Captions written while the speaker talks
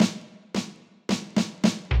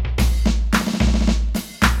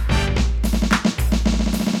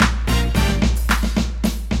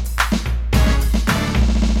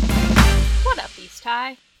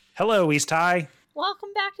Hello, East High.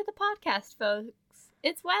 Welcome back to the podcast, folks.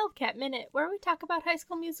 It's Wildcat Minute, where we talk about High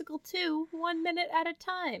School Musical 2, 1 minute at a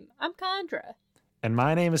time. I'm Condra. And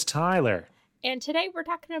my name is Tyler. And today we're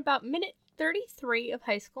talking about minute 33 of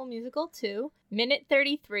High School Musical 2. Minute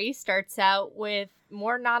 33 starts out with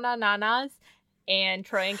more na-na-na-nas and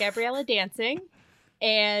Troy and Gabriella dancing,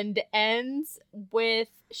 and ends with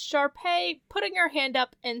Sharpay putting her hand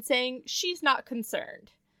up and saying she's not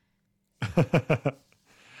concerned.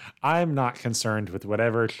 I'm not concerned with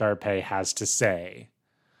whatever Sharpay has to say.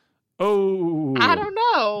 Oh. I don't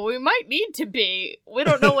know. We might need to be. We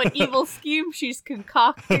don't know what evil scheme she's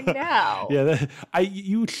concocting now. Yeah,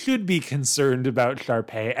 you should be concerned about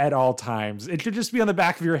Sharpay at all times. It should just be on the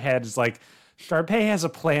back of your head. It's like, Sharpay has a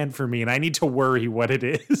plan for me, and I need to worry what it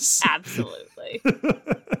is. Absolutely.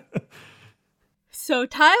 So,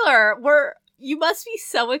 Tyler, you must be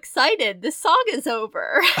so excited. This song is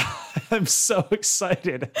over. I'm so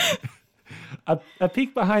excited. A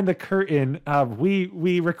peek behind the curtain.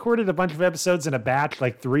 We recorded a bunch of episodes in a batch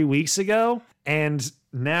like 3 weeks ago, and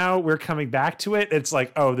now we're coming back to it. It's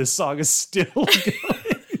like, oh, this song is still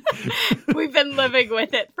going. We've been living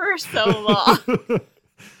with it for so long.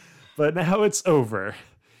 But now it's over.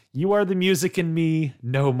 You are the music in me,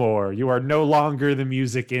 no more. You are no longer the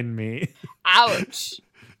music in me. Ouch.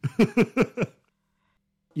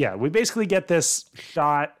 Yeah, we basically get this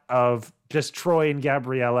shot of just Troy and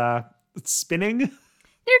Gabriella spinning.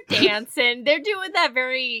 They're dancing. They're doing that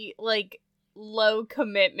very, low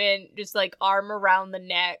commitment, just, arm around the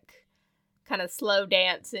neck, kind of slow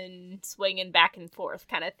dancing, swinging back and forth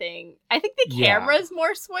kind of thing. I think the camera's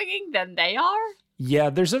more swinging than they are. Yeah,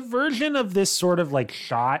 there's a version of this sort of,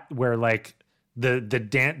 shot where,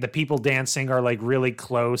 the people dancing are really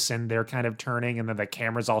close and they're kind of turning, and then the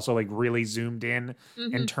camera's also really zoomed in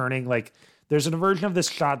and turning. There's a version of this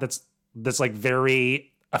shot that's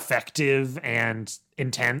very effective and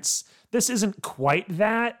intense. This isn't quite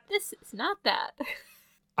that. This is not that.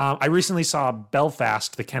 I recently saw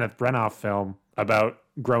Belfast, the Kenneth Branagh film about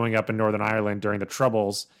growing up in Northern Ireland during the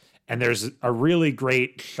Troubles, and there's a really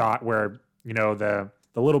great shot where the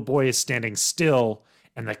little boy is standing still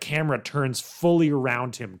and the camera turns fully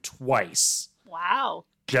around him twice. Wow.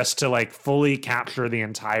 Just to fully capture the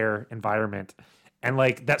entire environment. And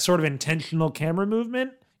that sort of intentional camera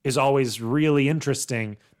movement is always really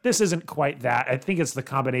interesting. This isn't quite that. I think it's the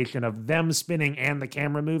combination of them spinning and the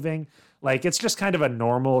camera moving. It's just kind of a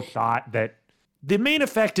normal shot that the main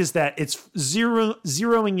effect is that it's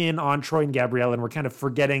zeroing in on Troy and Gabrielle, and we're kind of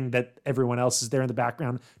forgetting that everyone else is there in the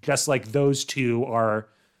background, just like those two are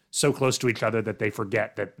so close to each other that they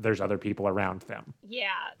forget that there's other people around them. Yeah.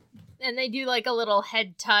 And they do a little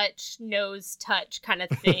head touch, nose touch kind of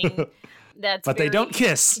thing. But they don't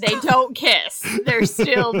kiss. They don't kiss. There's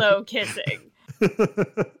still no kissing.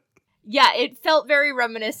 Yeah, it felt very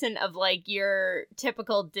reminiscent of your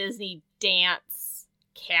typical Disney dance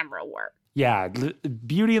camera work. Yeah,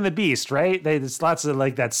 Beauty and the Beast, right? There's lots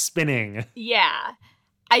of that spinning. Yeah.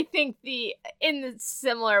 I think in the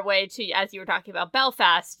similar way to, as you were talking about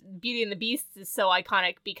Belfast, Beauty and the Beast is so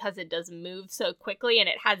iconic because it does move so quickly and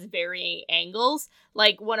it has varying angles.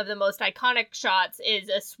 One of the most iconic shots is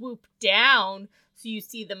a swoop down, so you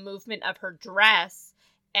see the movement of her dress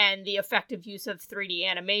and the effective use of 3D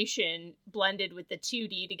animation blended with the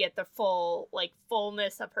 2D to get the full,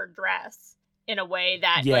 fullness of her dress in a way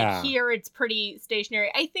that, here it's pretty stationary.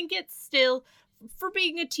 I think it's still, for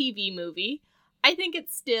being a TV movie, I think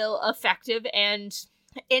it's still effective and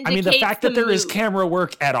indicates the fact that there is camera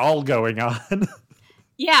work at all going on.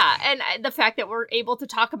 Yeah, and the fact that we're able to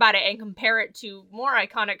talk about it and compare it to more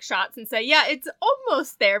iconic shots and say, yeah, it's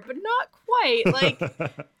almost there, but not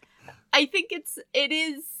quite. I think it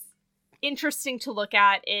is interesting to look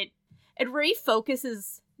at. It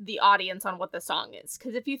refocuses the audience on what the song is.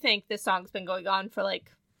 Because if you think this song's been going on for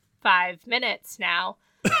 5 minutes now,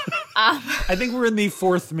 I think we're in the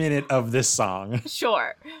 4th minute of this song.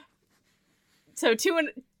 Sure. So 2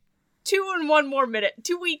 and 1 more minute.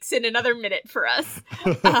 2 weeks and another minute for us.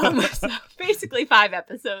 So basically 5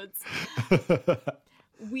 episodes.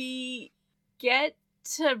 We get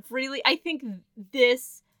to really, I think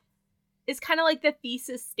this is kind of the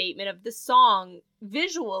thesis statement of the song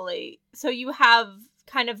visually. So you have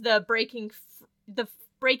kind of the breaking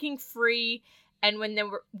free and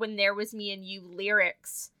when there was me and you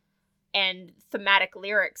lyrics and thematic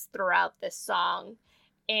lyrics throughout this song,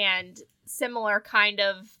 and similar kind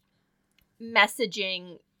of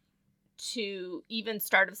messaging to even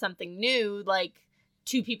start of something new,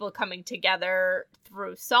 two people coming together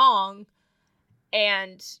through song.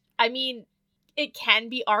 And I mean, it can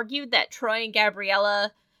be argued that Troy and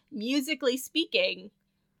Gabriella, musically speaking,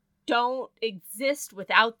 don't exist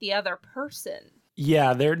without the other person.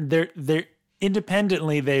 Yeah, they're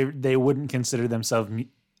independently they wouldn't consider themselves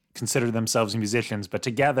musicians, but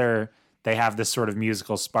together they have this sort of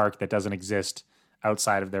musical spark that doesn't exist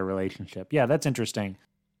outside of their relationship. Yeah, that's interesting.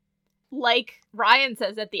 Like Ryan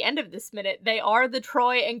says at the end of this minute, they are the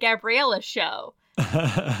Troy and Gabriella show.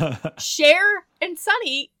 Cher and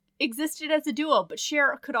Sunny existed as a duo, but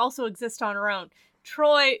Cher could also exist on her own.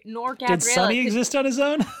 Troy nor Gabriella. Did Sunny exist on his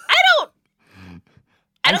own?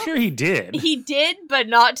 I'm sure he did. He did, but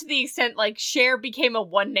not to the extent like Cher became a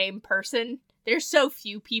one-name person. There's so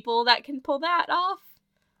few people that can pull that off.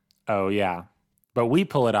 Oh, yeah. But we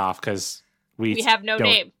pull it off because we have no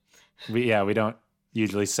name. We don't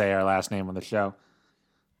usually say our last name on the show.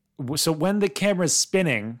 So when the camera's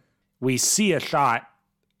spinning, we see a shot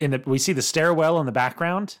we see the stairwell in the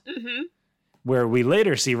background, where we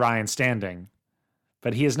later see Ryan standing,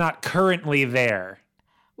 but he is not currently there.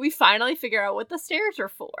 We finally figure out what the stairs are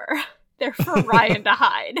for. They're for Ryan to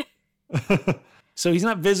hide. So he's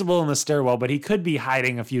not visible in the stairwell, but he could be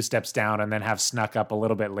hiding a few steps down and then have snuck up a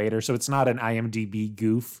little bit later. So it's not an IMDb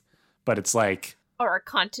goof, but it's like... Or a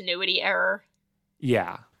continuity error.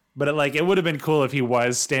 Yeah. But it would have been cool if he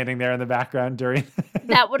was standing there in the background during...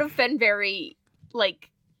 That would have been very,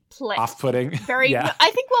 off-putting. Very, yeah.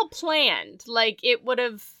 I think well planned. It would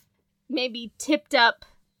have maybe tipped up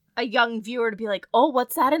a young viewer to be like, oh,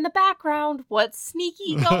 what's that in the background? What's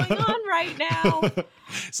sneaky going on right now?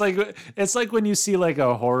 It's like when you see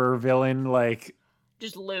a horror villain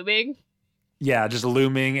just looming. Yeah, just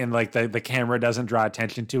looming, and the camera doesn't draw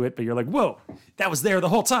attention to it, but you're like, whoa, that was there the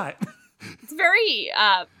whole time. It's very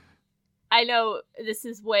I know this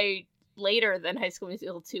is way later than High School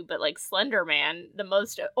Musical 2, but Slender Man,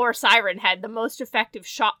 or Siren Head, the most effective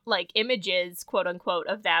shot, images, quote unquote,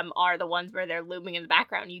 of them are the ones where they're looming in the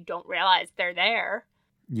background. You don't realize they're there.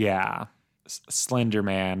 Yeah. Slender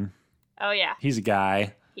Man. Oh, yeah. He's a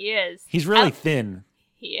guy. He is. He's really thin.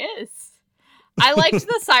 He is. I liked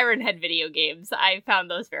the Siren Head video games. I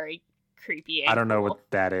found those very creepy. I don't know what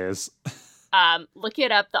that is. Look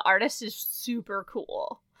it up. The artist is super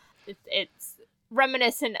cool. It's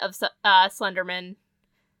reminiscent of Slenderman,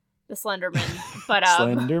 the Slenderman, but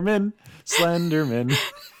Slenderman.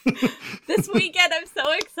 This weekend I'm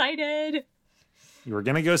so excited. You were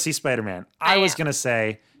gonna go see Spider-Man. I was gonna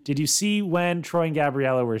say, did you see when Troy and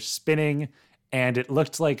Gabriella were spinning, and it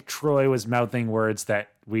looked like Troy was mouthing words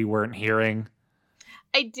that we weren't hearing?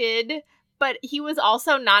 I did, but he was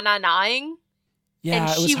also na-na-naing. Yeah, and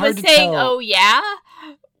it was she hard was to saying, tell. "Oh yeah,"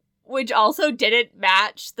 which also didn't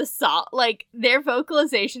match the song. Their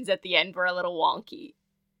vocalizations at the end were a little wonky.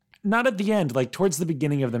 Not at the end, towards the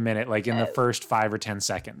beginning of the minute, in the first 5 or 10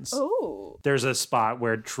 seconds. Oh, there's a spot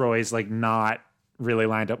where Troy's not really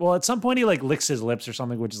lined up. Well, at some point he licks his lips or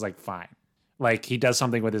something, which is fine. He does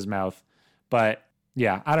something with his mouth, but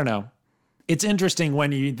yeah, I don't know. It's interesting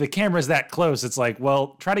when the camera's that close. It's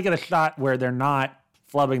well, try to get a shot where they're not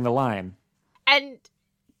flubbing the line. And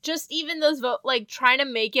just even those trying to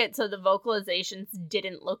make it so the vocalizations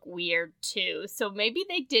didn't look weird too. So maybe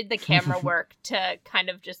they did the camera work to kind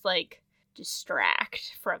of just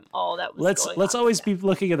distract from all that was going on. Let's always be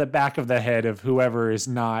looking at the back of the head of whoever is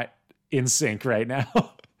not in sync right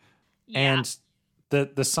now. Yeah. And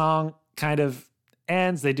the song kind of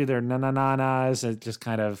ends. They do their na-na-na-nas. It just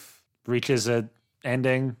kind of reaches a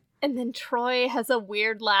ending. And then Troy has a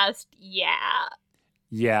weird last yeah.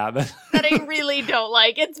 Yeah. That I really don't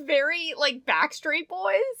like. It's very, Backstreet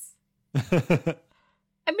Boys.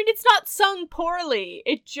 I mean, it's not sung poorly.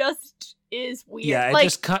 It just is weird. Yeah,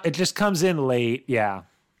 it just comes in late. Yeah.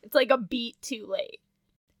 It's a beat too late.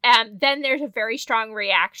 And then there's a very strong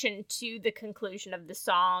reaction to the conclusion of the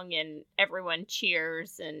song, and everyone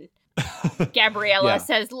cheers, and Gabriella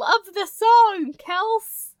says, "Love the song,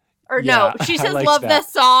 Kels." Or no, she says, "Love the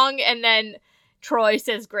song," and then Troy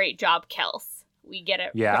says, "Great job, Kels." We get a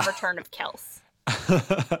return of Kels.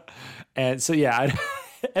 And so,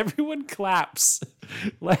 everyone claps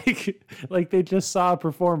like they just saw a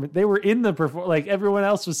performance. They were in the everyone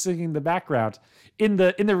else was singing in the background in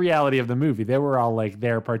the reality of the movie. They were all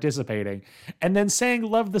there participating, and then saying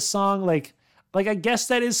 "love the song." I guess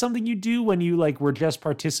that is something you do when you were just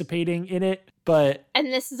participating in it. But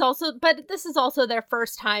this is also their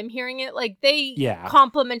first time hearing it. They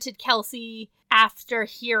complimented Kelsey after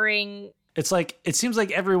hearing. It's it seems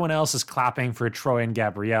like everyone else is clapping for Troy and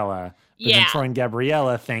Gabriella. But then Troy and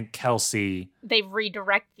Gabriella thank Kelsey. They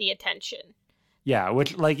redirect the attention. Yeah,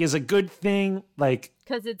 which is a good thing.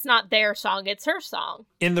 Because it's not their song, it's her song.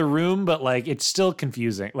 In the room, but it's still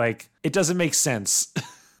confusing. It doesn't make sense.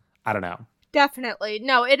 I don't know. Definitely.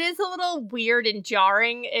 No, it is a little weird and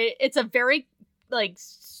jarring. It's a very, like,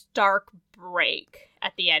 stark break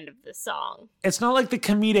at the end of the song. It's not like the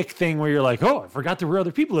comedic thing where you're like, oh, I forgot there were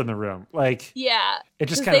other people in the room. Like, yeah, it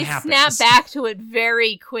just kind of happens. They snap back to it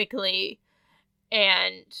very quickly,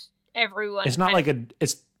 and everyone. It's not like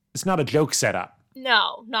it's not a joke setup.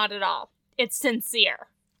 No, not at all. It's sincere,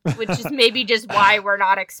 which is maybe just why we're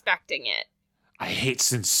not expecting it. I hate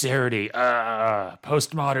sincerity.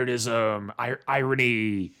 Postmodernism,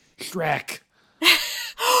 irony, Shrek.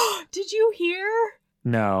 Did you hear?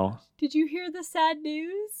 No. Did you hear the sad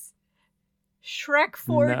news? Shrek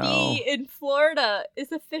 4D in Florida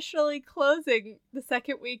is officially closing the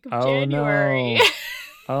second week of January. No.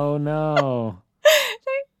 Oh, no.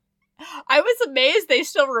 I was amazed they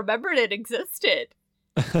still remembered it existed.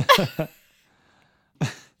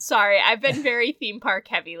 Sorry, I've been very theme park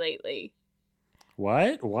heavy lately.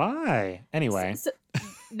 What? Why? Anyway. So,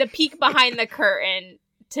 the peek behind the curtain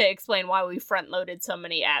to explain why we front-loaded so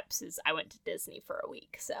many apps is I went to Disney for a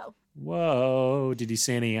week, so. Whoa. Did you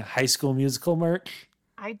see any High School Musical merch?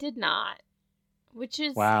 I did not. Which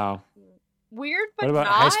is wow. Weird, but what about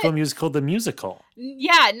not? High School Musical, the musical?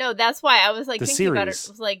 Yeah, no, that's why I was like thinking series. About it.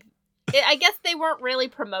 I was like, I guess they weren't really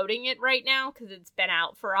promoting it right now because it's been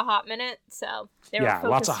out for a hot minute. So they were focused.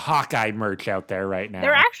 Lots of Hawkeye merch out there right now.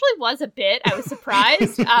 There actually was a bit. I was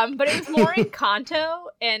surprised, but it was more in Kanto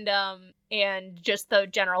and just the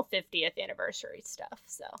general 50th anniversary stuff.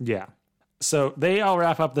 So yeah. So they all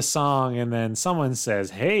wrap up the song, and then someone says,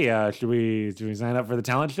 "Hey, should we sign up for the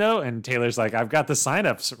talent show?" And Taylor's like, "I've got the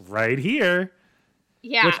signups right here."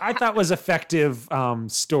 Yeah, which I thought was effective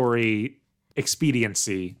story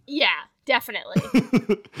expediency. Yeah, definitely.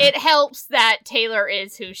 It helps that Taylor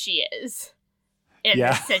is who she is in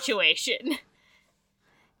this situation,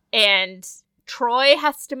 and Troy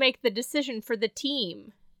has to make the decision for the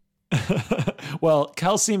team. Well,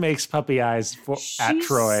 Kelsey makes puppy eyes at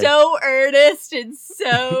Troy. She's so earnest and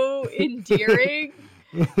so endearing.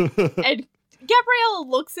 And Gabriella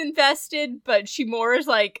looks invested, but she more is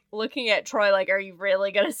like looking at Troy like, are you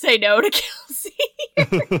really going to say no to Kelsey?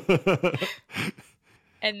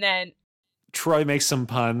 And then Troy makes some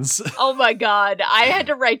puns. Oh my god, I had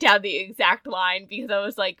to write down the exact line because I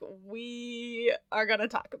was like, we are going to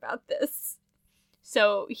talk about this.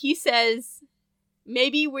 So he says,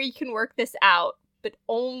 maybe we can work this out, but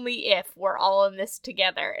only if we're all in this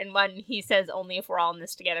together. And when he says only if we're all in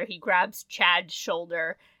this together, he grabs Chad's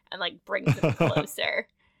shoulder and like brings him closer.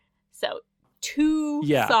 So 2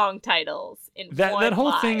 song titles in one that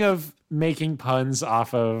whole line. thing of making puns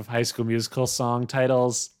off of High School Musical song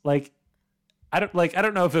titles, like I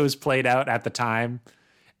don't know if it was played out at the time.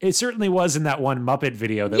 It certainly was in that one Muppet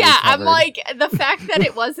video that we covered. I'm like, the fact that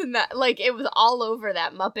it wasn't that, like, it was all over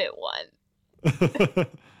that Muppet one.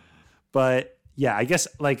 But yeah, I guess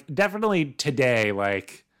like definitely today,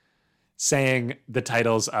 like saying the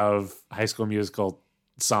titles of High School Musical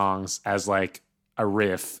songs as like a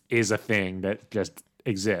riff is a thing that just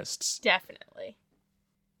exists. Definitely.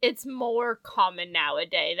 It's more common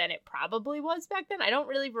nowadays than it probably was back then. I don't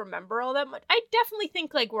really remember all that much. I definitely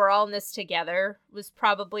think like We're All in This Together was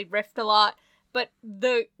probably riffed a lot. But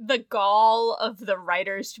the gall of the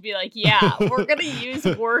writers to be like, yeah, we're going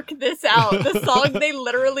to work this out. The song they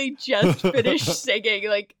literally just finished singing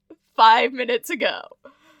like 5 minutes ago.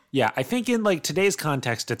 Yeah, I think in like today's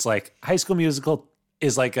context, it's like High School Musical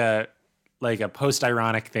is like a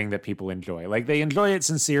post-ironic thing that people enjoy. Like they enjoy it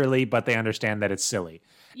sincerely, but they understand that it's silly.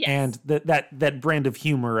 Yes. And that brand of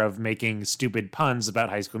humor of making stupid puns about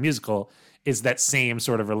High School Musical is that same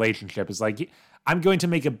sort of relationship. It's like, I'm going to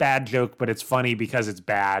make a bad joke, but it's funny because it's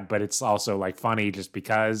bad, but it's also like funny just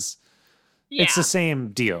because. It's the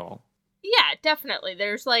same deal. Yeah, definitely.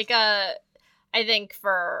 There's like I think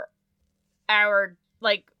for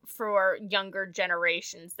younger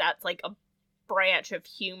generations, that's like a branch of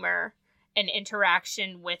humor and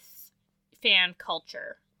interaction with fan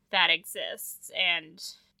culture that exists and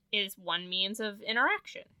is one means of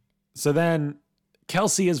interaction. So then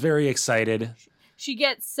Kelsey is very excited. She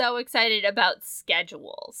gets so excited about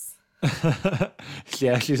schedules.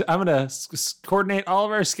 Yeah, I'm going to coordinate all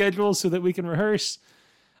of our schedules so that we can rehearse.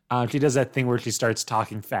 She does that thing where she starts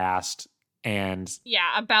talking fast and...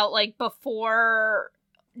 Yeah, about like before,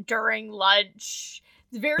 during lunch.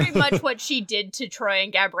 It's very much what she did to Troy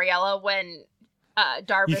and Gabriella when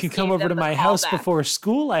Darvis You can come over to my house before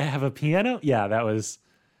school. I have a piano. Yeah, that was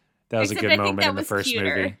a good moment in the first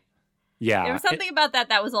movie. Yeah. There was something about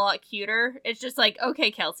that was a lot cuter. It's just like,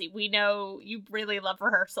 okay, Kelsey, we know you really love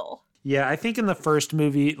rehearsal. Yeah, I think in the first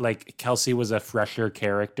movie, like, Kelsey was a fresher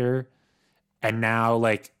character. And now,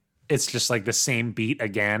 like, it's just like the same beat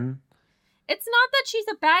again. It's not that she's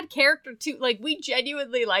a bad character too. Like, we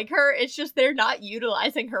genuinely like her. It's just they're not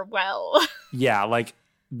utilizing her well. Yeah, like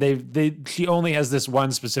she only has this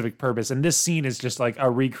one specific purpose, and this scene is just like a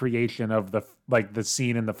recreation of the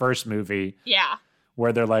scene in the first movie. Yeah.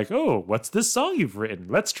 Where they're like, oh, what's this song you've written?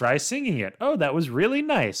 Let's try singing it. Oh, that was really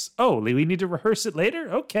nice. Oh, we need to rehearse it later?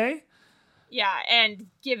 Okay. Yeah, and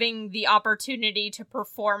giving the opportunity to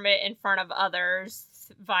perform it in front of others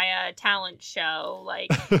via a talent show. Like,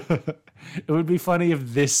 it would be funny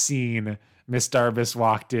if this scene, Miss Darbus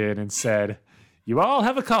walked in and said, you all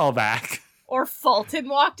have a callback. Or Fulton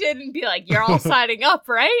walked in and be like, you're all signing up,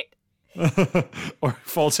 right? Or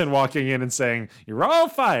Fulton walking in and saying, you're all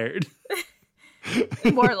fired.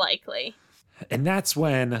 More likely. And that's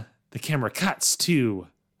when the camera cuts to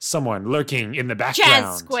someone lurking in the background.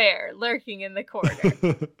 Jazz Square lurking in the corner.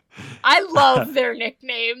 I love their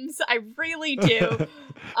nicknames. I really do.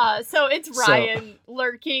 So it's Ryan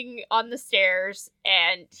lurking on the stairs,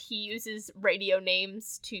 and he uses radio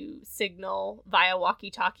names to signal via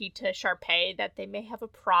walkie-talkie to Sharpay that they may have a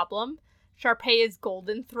problem. Sharpay is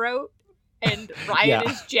Golden Throat, and Ryan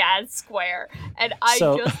is Jazz Square. And I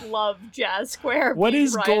just love Jazz Square. What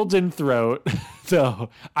is Ryan. Golden Throat? So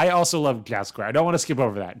I also love Jazz Square. I don't want to skip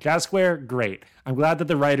over that. Jazz Square, great. I'm glad that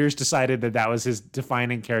the writers decided that was his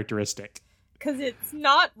defining characteristic. Because it's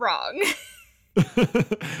not wrong.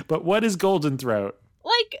 But what is Golden Throat?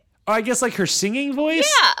 Like... Oh, I guess like her singing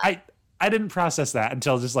voice? Yeah. I didn't process that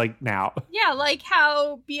until just like now. Yeah, like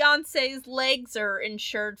how Beyonce's legs are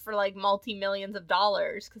insured for like multi-millions of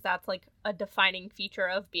dollars because that's like a defining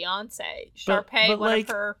feafeture of Beyonce. Sharpay, but one like,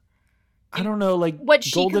 of her... I don't know, like what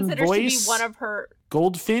she Golden considers Voice, to be one of her...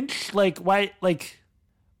 Goldfinch? Why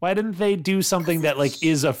didn't they do something that like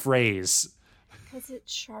is a phrase? Because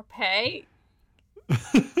it's Sharpay.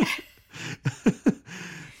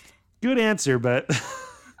 Good answer, but...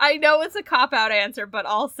 I know it's a cop-out answer, but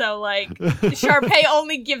also, like, Sharpay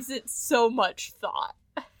only gives it so much thought.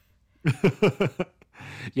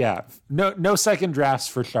 Yeah, no second drafts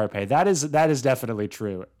for Sharpay. That is definitely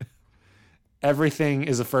true. Everything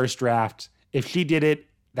is a first draft. If she did it,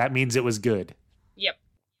 that means it was good. Yep.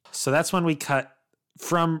 So that's when we cut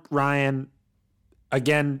from Ryan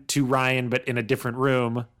again to Ryan, but in a different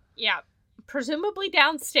room. Yeah. Presumably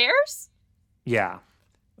downstairs? Yeah.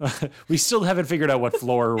 We still haven't figured out what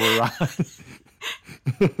floor we're on.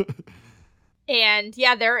 And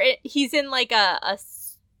yeah, he's in like a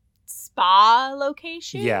spa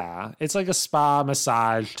location. Yeah, it's like a spa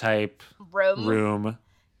massage type room.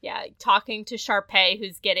 Yeah, talking to Sharpay,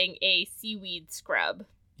 who's getting a seaweed scrub.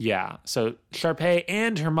 Yeah, so Sharpay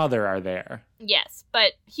and her mother are there. Yes,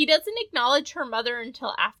 but he doesn't acknowledge her mother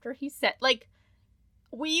until after he said, like,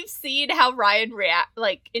 we've seen how Ryan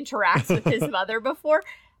interacts with his mother before.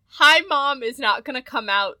 Hi, Mom is not going to come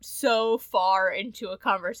out so far into a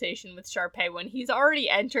conversation with Sharpay when he's already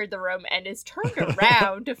entered the room and is turned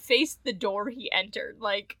around to face the door he entered.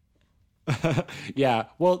 Like, yeah,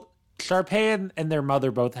 well, Sharpay and their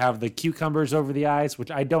mother both have the cucumbers over the eyes,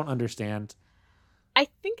 which I don't understand. I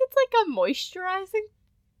think it's like a moisturizing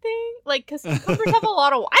thing. Like, because cucumbers have a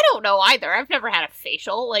lot of... I don't know either. I've never had a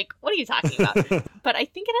facial. Like, what are you talking about? But I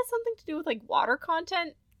think it has something to do with, like, water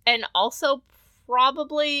content. And also,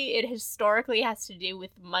 probably, it historically has to do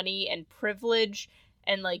with money and privilege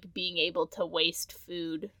and, like, being able to waste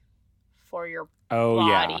food for your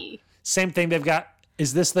body. Yeah. Same thing they've got...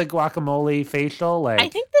 Is this the guacamole facial? Like, I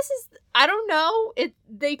think this is... I don't know.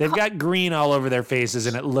 They've got green all over their faces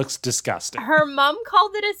and it looks disgusting. Her mom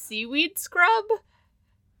called it a seaweed scrub.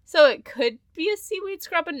 So it could be a seaweed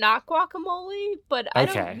scrub and not guacamole, but I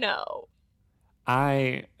don't know.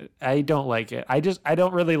 I don't like it. I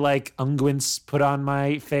don't really like unguents put on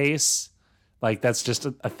my face. Like, that's just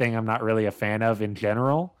a thing I'm not really a fan of in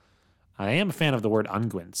general. I am a fan of the word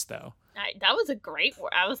unguents, though. That was a great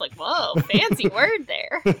word. I was like, whoa, fancy word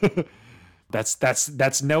there.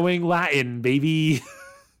 That's knowing Latin, baby.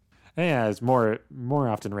 Yeah, it's more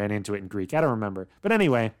often ran into it in Greek. I don't remember. But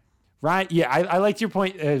anyway, Ryan, yeah, I liked your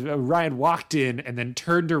point. Ryan walked in and then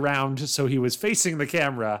turned around so he was facing the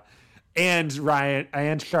camera. And Ryan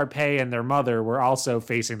and Sharpay and their mother were also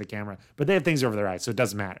facing the camera. But they have things over their eyes, so it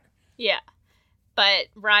doesn't matter. Yeah. But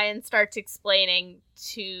Ryan starts explaining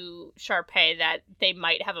to Sharpay that they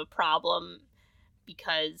might have a problem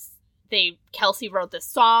because Kelsey wrote this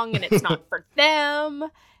song and it's not for them.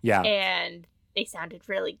 Yeah. And they sounded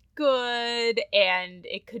really good and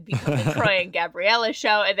it could become the Troy and Gabriella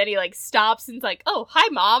show. And then he like stops and's like, oh, hi,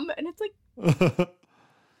 Mom. And it's like...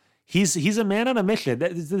 He's a man on a mission.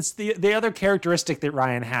 The other characteristic that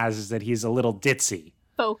Ryan has is that he's a little ditzy.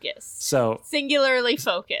 Focused. So singularly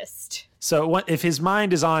focused. So if his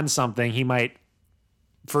mind is on something, he might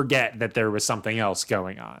forget that there was something else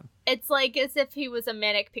going on. It's like as if he was a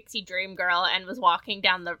manic pixie dream girl and was walking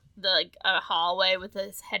down the hallway with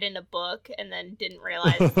his head in a book and then didn't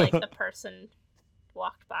realize like the person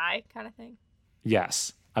walked by, kind of thing.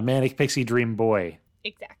 Yes, a manic pixie dream boy.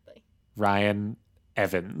 Exactly. Ryan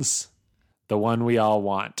Evans, the one we all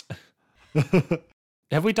want.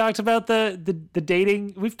 Have we talked about the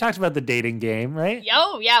dating? We've talked about the dating game, right?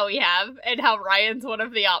 Oh, yeah, we have. And how Ryan's one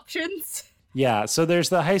of the options. Yeah, so there's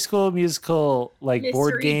the High School Musical like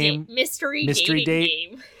board game. Mystery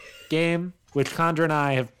date game, which Condra and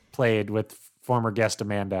I have played with former guest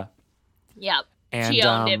Amanda. Yep. And she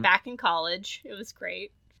owned it back in college. It was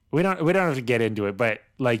great. We don't have to get into it, but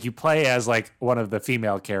like you play as like one of the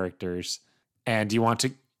female characters and you want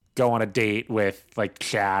to go on a date with like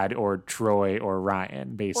Chad or Troy or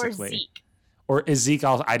Ryan, basically. Or Zeke. Or is Zeke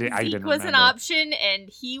also? I didn't Zeke was remember. an option, and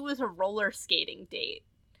he was a roller skating date.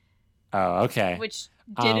 Oh, okay. Which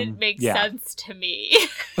didn't make sense to me.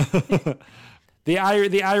 The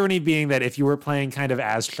irony being that if you were playing kind of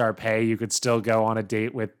as Sharpay, you could still go on a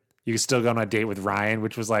date with Ryan,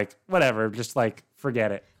 which was like, whatever, just like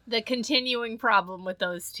forget it. The continuing problem with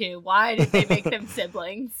those two. Why did they make them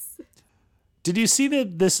siblings? Did you see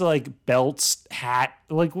this like belts hat,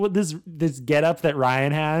 like what this getup that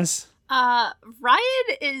Ryan has?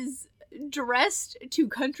 Ryan is dressed to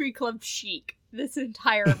country club chic this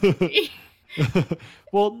entire movie.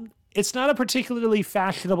 Well, it's not a particularly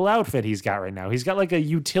fashionable outfit he's got right now. He's got like a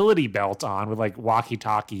utility belt on with like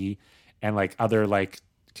walkie-talkie and like other like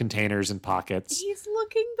containers and pockets. He's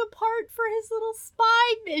looking the part for his little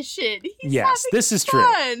spy mission. Yes, this is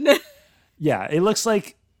fun. True. Yeah, it looks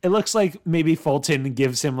like maybe Fulton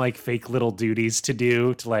gives him like fake little duties to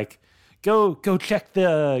do to like go check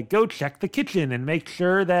the kitchen and make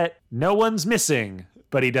sure that no one's missing,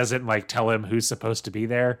 but he doesn't like tell him who's supposed to be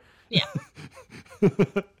there. Yeah.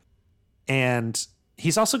 And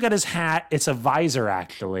he's also got his hat. It's a visor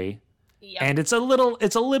actually. Yep. And it's a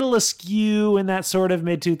little askew in that sort of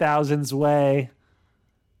mid-2000s way.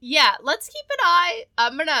 Yeah, let's keep an eye.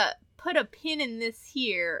 I'm going to put a pin in this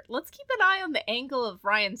here. Let's keep an eye on the angle of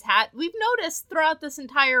Ryan's hat. We've noticed throughout this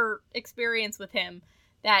entire experience with him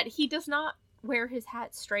that he does not wear his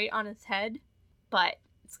hat straight on his head, but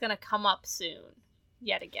it's going to come up soon,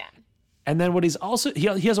 yet again. And then what he's also, he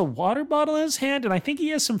has a water bottle in his hand, and I think he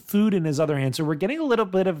has some food in his other hand. So we're getting a little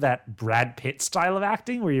bit of that Brad Pitt style of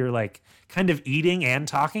acting where you're like kind of eating and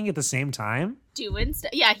talking at the same time. Doing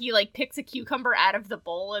stuff. Yeah, he like picks a cucumber out of the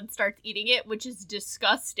bowl and starts eating it, which is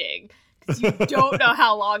disgusting. Because you don't know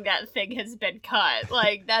how long that thing has been cut.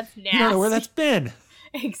 Like, that's nasty. You don't know where that's been.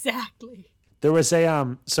 Exactly. There was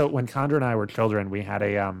a, so when Condra and I were children, we had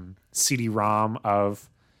a CD-ROM of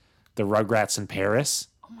the Rugrats in Paris.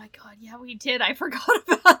 Oh my God, yeah, we did. I forgot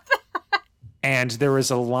about that. And there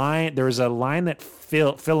was a line that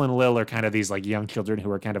Phil and Lil are kind of these like young children who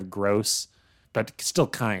are kind of gross, but still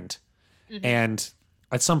kind. Mm-hmm. And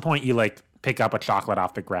at some point you like pick up a chocolate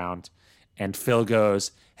off the ground and Phil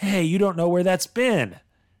goes, "Hey, you don't know where that's been.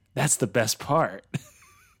 That's the best part."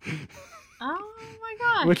 Oh my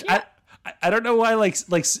God. Which yeah. I don't know why, like,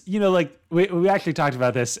 you know, like we actually talked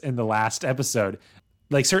about this in the last episode.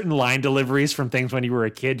 Like certain line deliveries from things when you were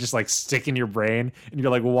a kid just like stick in your brain and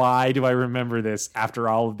you're like, why do I remember this after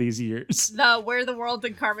all of these years? The Where the World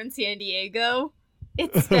in Carmen Sandiego,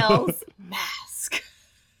 it spells mask.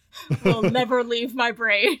 Will never leave my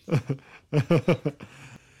brain. All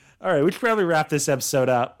right, we should probably wrap this episode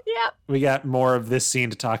up. Yep. We got more of this scene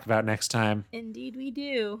to talk about next time. Indeed we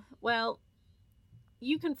do. Well,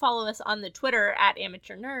 you can follow us on the Twitter at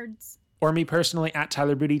Amateur Nerds. Or me personally at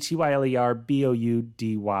Tyler Boudy,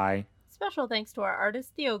 TYLERBOUDY. Special thanks to our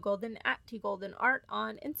artist, Theo Golden, at TGoldenArt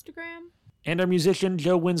on Instagram. And our musician,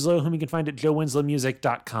 Joe Winslow, whom you can find at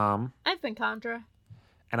joewinslowmusic.com. I've been Condra.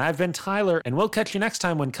 And I've been Tyler, and we'll catch you next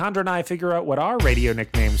time when Condra and I figure out what our radio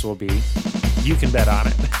nicknames will be. You can bet on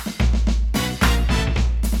it.